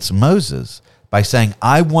validates Moses by saying,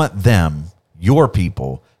 I want them, your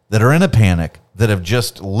people, that are in a panic, that have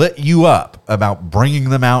just lit you up about bringing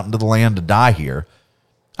them out into the land to die here.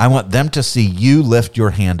 I want them to see you lift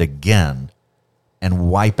your hand again and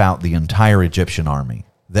wipe out the entire Egyptian army.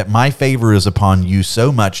 That my favor is upon you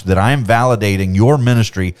so much that I am validating your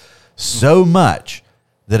ministry so much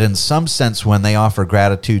that in some sense when they offer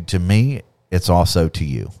gratitude to me, it's also to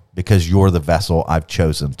you, because you're the vessel I've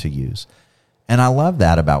chosen to use. And I love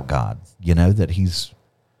that about God, that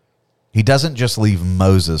he doesn't just leave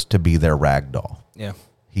Moses to be their rag doll. Yeah.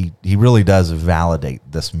 He really does validate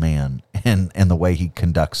this man and the way he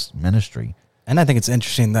conducts ministry. And I think it's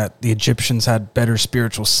interesting that the Egyptians had better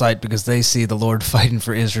spiritual sight because they see the Lord fighting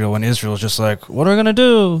for Israel, and Israel's just like, what are we going to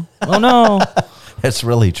do? Oh, no. It's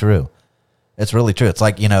really true. It's really true. It's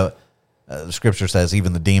like, the scripture says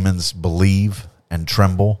even the demons believe and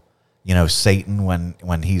tremble. Satan,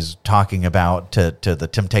 when he's talking about to the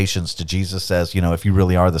temptations to Jesus, says, if you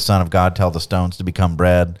really are the Son of God, tell the stones to become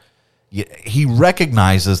bread. He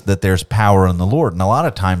recognizes that there's power in the Lord. And a lot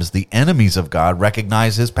of times the enemies of God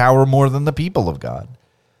recognize his power more than the people of God.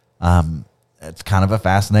 It's kind of a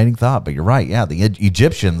fascinating thought, but you're right. Yeah, the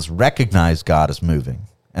Egyptians recognize God as moving,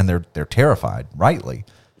 and they're terrified, rightly.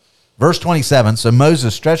 Verse 27, so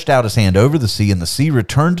Moses stretched out his hand over the sea, and the sea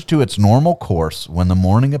returned to its normal course when the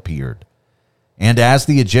morning appeared. And as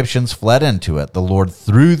the Egyptians fled into it, the Lord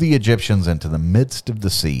threw the Egyptians into the midst of the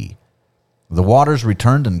sea. The waters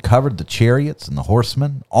returned and covered the chariots and the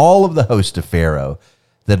horsemen, all of the host of Pharaoh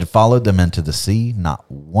that had followed them into the sea. Not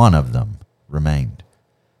one of them remained.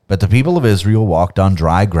 But the people of Israel walked on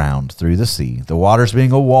dry ground through the sea, the waters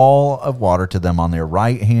being a wall of water to them on their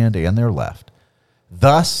right hand and their left.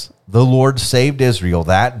 Thus the Lord saved Israel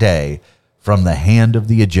that day from the hand of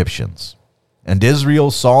the Egyptians. And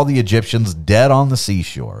Israel saw the Egyptians dead on the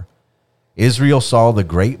seashore. Israel saw the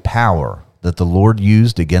great power that the Lord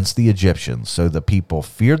used against the Egyptians, so the people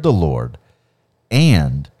feared the Lord,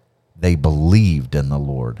 and they believed in the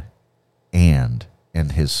Lord and in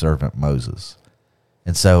his servant Moses.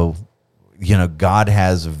 And so, God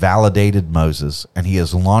has validated Moses, and he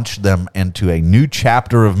has launched them into a new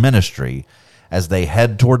chapter of ministry as they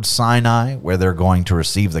head towards Sinai, where they're going to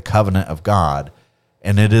receive the covenant of God.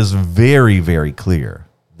 And it is very, very clear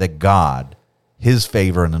that God, his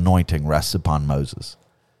favor and anointing rests upon Moses.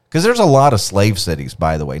 Because there's a lot of slave cities,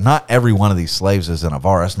 by the way. Not every one of these slaves is in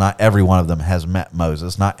Avaris. Not every one of them has met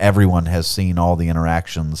Moses. Not everyone has seen all the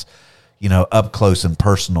interactions, up close and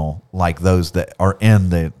personal, like those that are in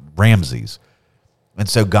the Ramses. And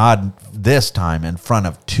so God, this time, in front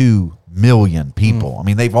of 2 million people, I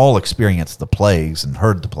mean, they've all experienced the plagues and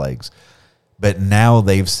heard the plagues, but now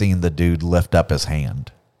they've seen the dude lift up his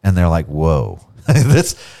hand, and they're like, whoa,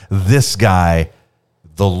 this guy,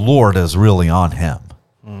 the Lord is really on him.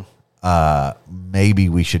 Maybe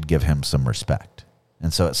we should give him some respect.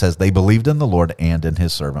 And so it says they believed in the Lord and in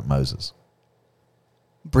his servant Moses.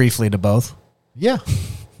 Briefly to both. Yeah.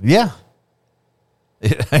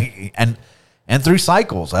 and through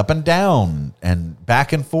cycles, up and down and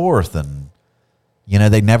back and forth. And,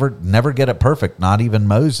 they never get it perfect. Not even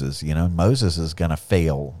Moses. Moses is going to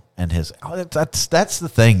fail. And that's the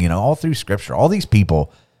thing, all through Scripture. All these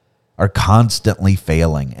people are constantly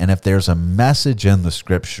failing. And if there's a message in the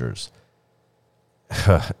Scriptures,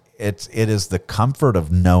 it is the comfort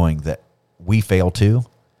of knowing that we fail too.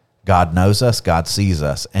 God knows us, God sees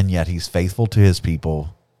us, and yet he's faithful to his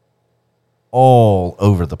people all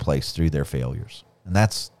over the place through their failures. And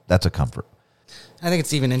that's a comfort. I think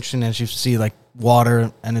it's even interesting as you see like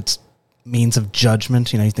water and its means of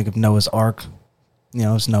judgment. You think of Noah's Ark,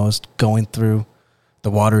 as Noah's going through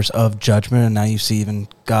the waters of judgment, and now you see even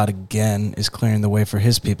God again is clearing the way for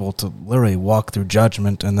his people to literally walk through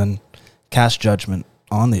judgment and then cast judgment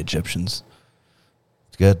on the Egyptians.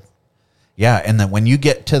 It's good. Yeah, and then when you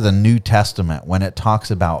get to the New Testament, when it talks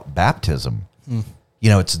about baptism,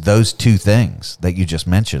 it's those two things that you just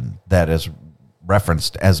mentioned that is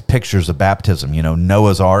referenced as pictures of baptism.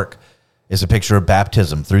 Noah's Ark is a picture of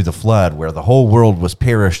baptism through the flood, where the whole world was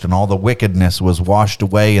perished and all the wickedness was washed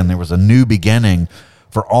away, and there was a new beginning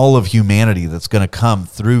for all of humanity that's going to come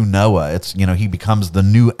through Noah. It's, he becomes the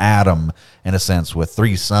new Adam in a sense with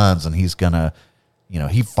 3 sons, and he's going to,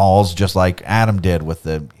 he falls just like Adam did with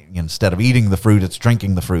instead of eating the fruit, it's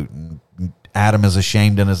drinking the fruit. And Adam is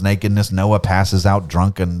ashamed in his nakedness. Noah passes out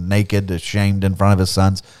drunk and naked, ashamed in front of his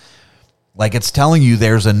sons. Like, it's telling you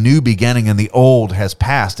there's a new beginning and the old has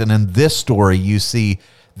passed. And in this story, you see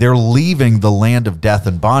they're leaving the land of death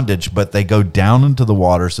and bondage, but they go down into the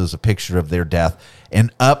waters as a picture of their death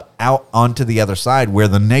and up out onto the other side where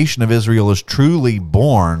the nation of Israel is truly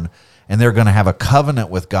born, and they're going to have a covenant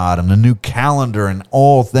with God and a new calendar, and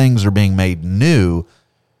all things are being made new.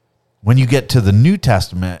 When you get to the New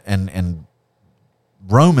Testament and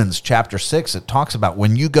Romans chapter 6, it talks about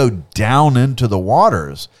when you go down into the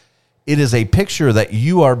waters, it is a picture that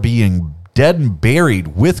you are being dead and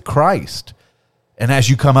buried with Christ. And as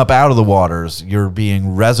you come up out of the waters, you're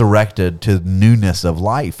being resurrected to newness of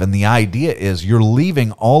life. And the idea is you're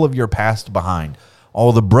leaving all of your past behind.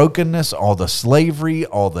 All the brokenness, all the slavery,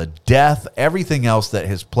 all the death, everything else that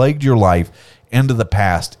has plagued your life into the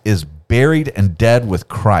past is buried and dead with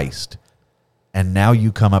Christ. And now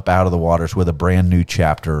you come up out of the waters with a brand new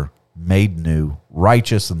chapter, made new,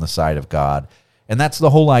 righteous in the sight of God. And that's the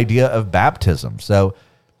whole idea of baptism. So,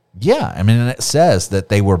 yeah, I mean, it says that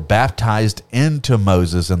they were baptized into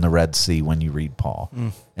Moses in the Red Sea when you read Paul.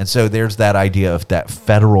 And so there's that idea of that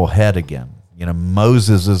federal head again.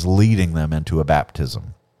 Moses is leading them into a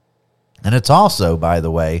baptism. And it's also, by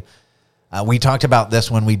the way, we talked about this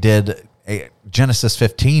when we did Genesis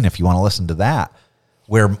 15, if you want to listen to that,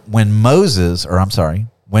 where when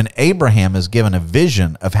when Abraham is given a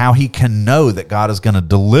vision of how he can know that God is going to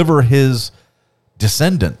deliver his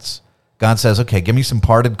descendants, God says, okay, give me some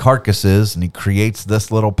parted carcasses, and he creates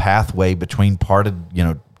this little pathway between parted,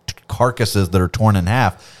 carcasses that are torn in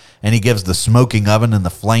half, and he gives the smoking oven and the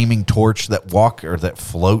flaming torch that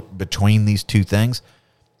float between these two things.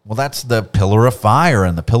 Well, that's the pillar of fire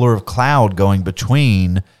and the pillar of cloud going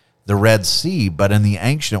between the Red Sea. But in the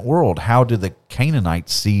ancient world, how do the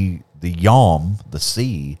Canaanites see the Yam, the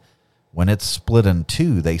sea, when it's split in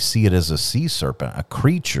two? They see it as a sea serpent, a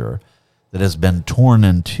creature that has been torn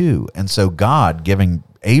in two. And so God, giving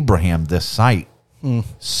Abraham this sight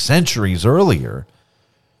centuries earlier,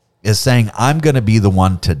 is saying, I'm going to be the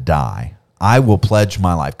one to die. I will pledge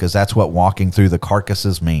my life, because that's what walking through the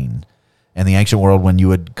carcasses mean. In the ancient world, when you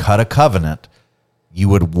would cut a covenant, you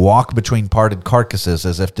would walk between parted carcasses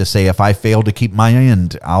as if to say, if I fail to keep my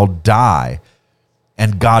end, I'll die.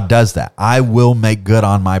 And God does that. I will make good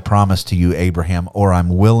on my promise to you, Abraham, or I'm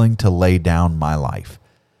willing to lay down my life.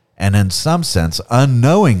 And in some sense,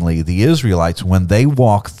 unknowingly, the Israelites, when they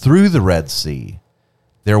walk through the Red Sea,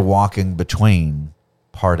 they're walking between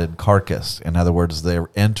parted carcass. In other words, they're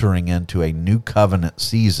entering into a new covenant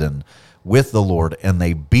season with the Lord, and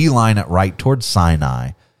they beeline it right towards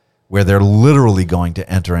Sinai, where they're literally going to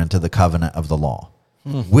enter into the covenant of the law,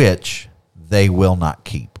 which they will not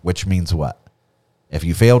keep. Which means what? If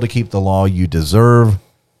you fail to keep the law, you deserve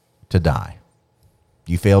to die.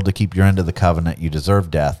 You failed to keep your end of the covenant, you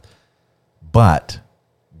deserve death. But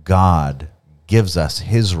God gives us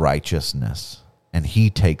his righteousness, and he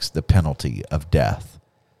takes the penalty of death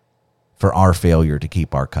for our failure to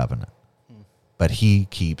keep our covenant. But he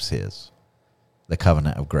keeps his, the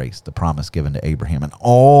covenant of grace, the promise given to Abraham. And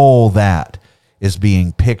all that is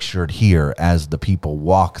being pictured here as the people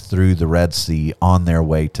walk through the Red Sea on their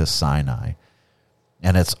way to Sinai.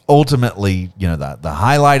 And it's ultimately, the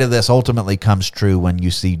highlight of this ultimately comes true when you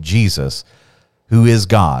see Jesus, who is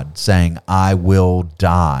God, saying, I will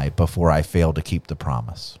die before I fail to keep the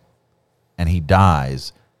promise. And he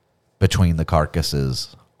dies between the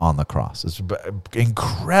carcasses on the cross. It's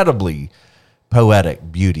incredibly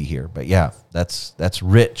poetic beauty here. But yeah, that's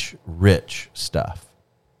rich, rich stuff.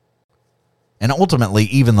 And ultimately,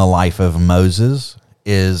 even the life of Moses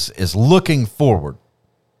is looking forward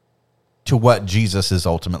to what Jesus is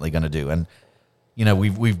ultimately going to do. And,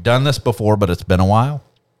 we've done this before, but it's been a while.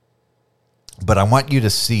 But I want you to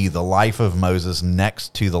see the life of Moses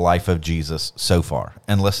next to the life of Jesus so far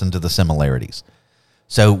and listen to the similarities.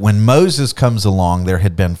 So when Moses comes along, there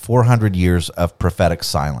had been 400 years of prophetic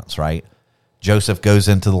silence, right? Joseph goes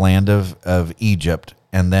into the land of Egypt,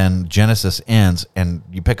 and then Genesis ends, and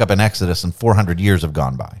you pick up in Exodus, and 400 years have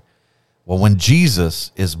gone by. Well, when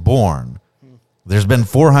Jesus is born, there's been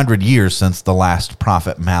 400 years since the last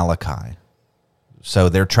prophet Malachi. So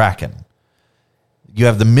they're tracking. You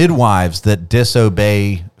have the midwives that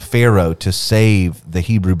disobey Pharaoh to save the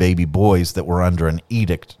Hebrew baby boys that were under an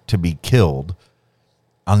edict to be killed.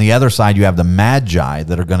 On the other side, you have the Magi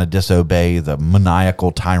that are going to disobey the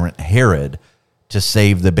maniacal tyrant Herod to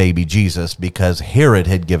save the baby Jesus because Herod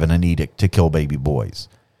had given an edict to kill baby boys.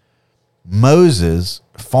 Moses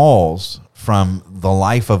falls from the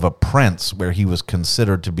life of a prince where he was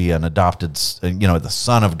considered to be an adopted, the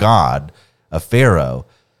son of God, of Pharaoh,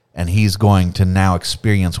 and he's going to now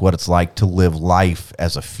experience what it's like to live life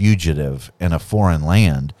as a fugitive in a foreign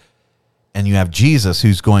land. And you have Jesus,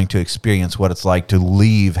 who's going to experience what it's like to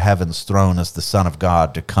leave heaven's throne as the Son of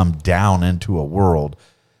God to come down into a world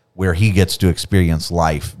where he gets to experience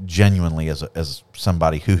life genuinely as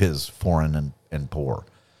somebody who is foreign and poor.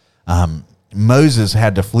 Moses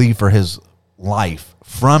had to flee for his life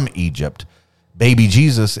from Egypt. Baby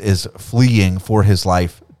Jesus is fleeing for his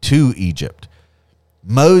life to Egypt.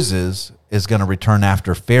 Moses is going to return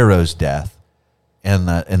after Pharaoh's death. In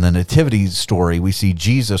the nativity story, we see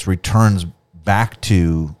Jesus returns back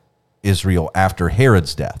to Israel after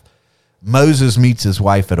Herod's death. Moses meets his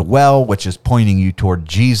wife at a well, which is pointing you toward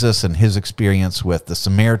Jesus and his experience with the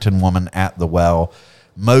Samaritan woman at the well.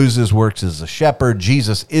 Moses works as a shepherd.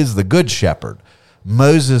 Jesus is the good shepherd.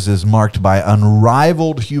 Moses is marked by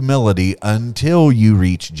unrivaled humility until you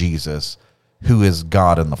reach Jesus, who is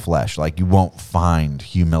God in the flesh. Like, you won't find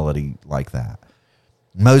humility like that.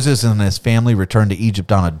 Moses and his family return to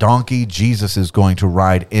Egypt on a donkey. Jesus is going to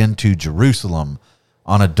ride into Jerusalem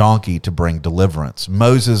on a donkey to bring deliverance.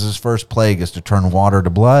 Moses' first plague is to turn water to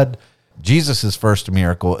blood. Jesus' first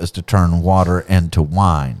miracle is to turn water into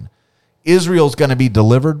wine. Israel's going to be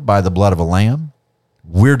delivered by the blood of a lamb.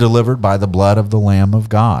 We're delivered by the blood of the Lamb of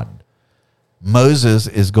God. Moses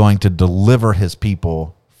is going to deliver his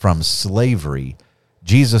people from slavery.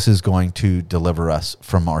 Jesus is going to deliver us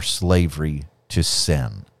from our slavery to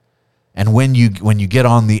sin. And when you get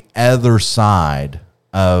on the other side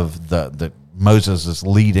of the Moses is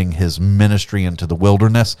leading his ministry into the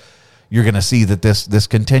wilderness, you're going to see that this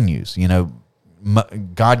continues. You know,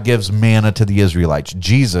 God gives manna to the Israelites.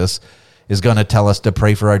 Jesus is going to tell us to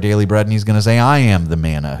pray for our daily bread, and he's going to say, I am the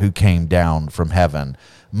manna who came down from heaven.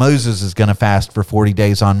 Moses is going to fast for 40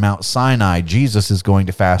 days on Mount Sinai. Jesus is going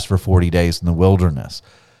to fast for 40 days in the wilderness.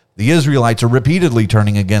 The Israelites are repeatedly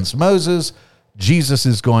turning against Moses. Jesus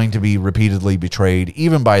is going to be repeatedly betrayed,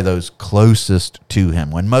 even by those closest to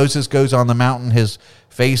him. When Moses goes on the mountain, his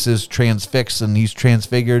face is transfixed and he's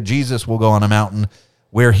transfigured. Jesus will go on a mountain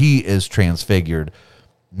where he is transfigured.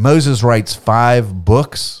 Moses writes 5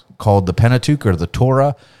 books called the Pentateuch or the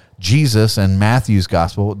Torah. Jesus, in Matthew's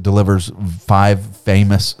gospel, delivers 5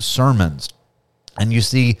 famous sermons. And you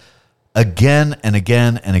see again and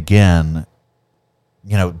again and again,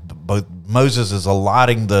 you know, both Moses is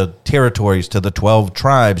allotting the territories to the 12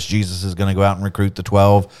 tribes. Jesus is going to go out and recruit the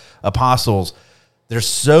 12 apostles. There's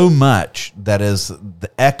so much that is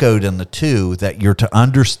echoed in the two that you're to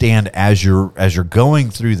understand as you're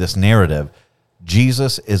going through this narrative.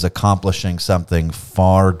 Jesus is accomplishing something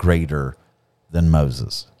far greater than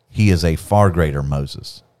Moses. He is a far greater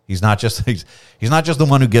Moses. He's not just the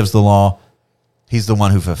one who gives the law. He's the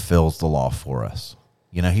one who fulfills the law for us.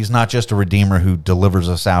 You know, he's not just a redeemer who delivers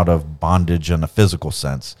us out of bondage in a physical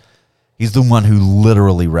sense. He's the one who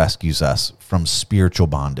literally rescues us from spiritual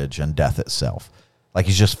bondage and death itself. Like,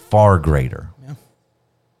 he's just far greater. Yeah.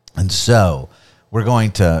 And so we're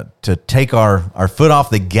going to take our foot off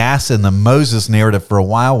the gas in the Moses narrative for a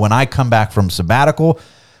while. When I come back from sabbatical,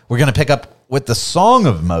 we're going to pick up with the Song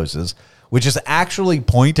of Moses, which is actually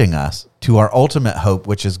pointing us to our ultimate hope,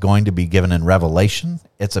 which is going to be given in Revelation.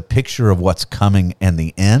 It's a picture of what's coming in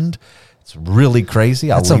the end. It's really crazy.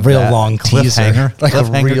 That's a real long teaser. Like a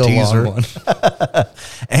real long one.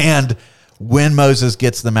 And when Moses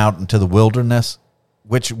gets them out into the wilderness,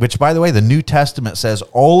 which by the way, the New Testament says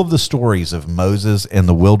all of the stories of Moses in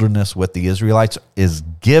the wilderness with the Israelites is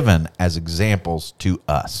given as examples to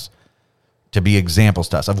us, to be examples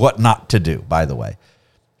to us of what not to do, by the way.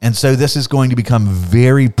 And so this is going to become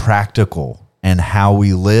very practical in how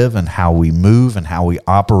we live and how we move and how we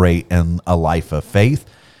operate in a life of faith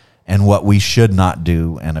and what we should not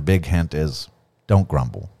do. And a big hint is don't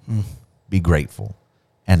grumble, be grateful,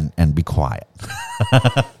 and be quiet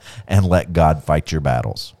and let God fight your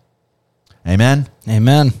battles. Amen?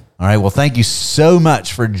 Amen. All right, well, thank you so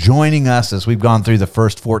much for joining us as we've gone through the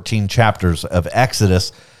first 14 chapters of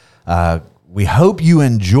Exodus. We hope you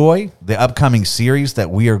enjoy the upcoming series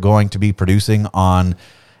that we are going to be producing on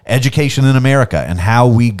education in America and how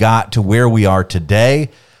we got to where we are today.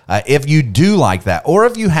 If you do like that, or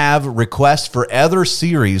if you have requests for other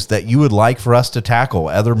series that you would like for us to tackle,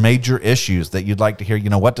 other major issues that you'd like to hear, you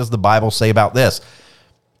know, what does the Bible say about this?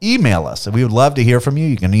 Email us, and we would love to hear from you.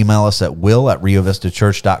 You can email us at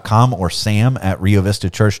will@riovistachurch.com or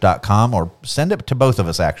sam@riovistachurch.com, or send it to both of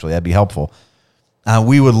us, actually. That'd be helpful.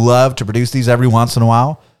 We would love to produce these every once in a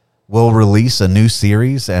while. We'll release a new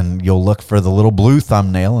series, and you'll look for the little blue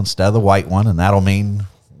thumbnail instead of the white one, and that'll mean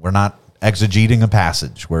we're not exegeting a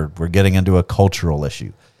passage. We're getting into a cultural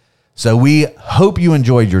issue. So we hope you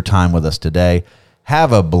enjoyed your time with us today.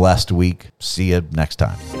 Have a blessed week. See you next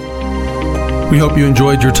time. We hope you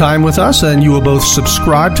enjoyed your time with us, and you will both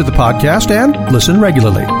subscribe to the podcast and listen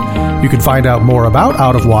regularly. You can find out more about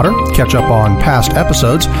Out of Water, catch up on past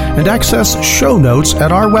episodes, and access show notes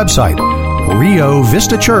at our website,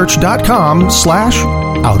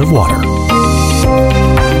 riovistachurch.com/outofwater.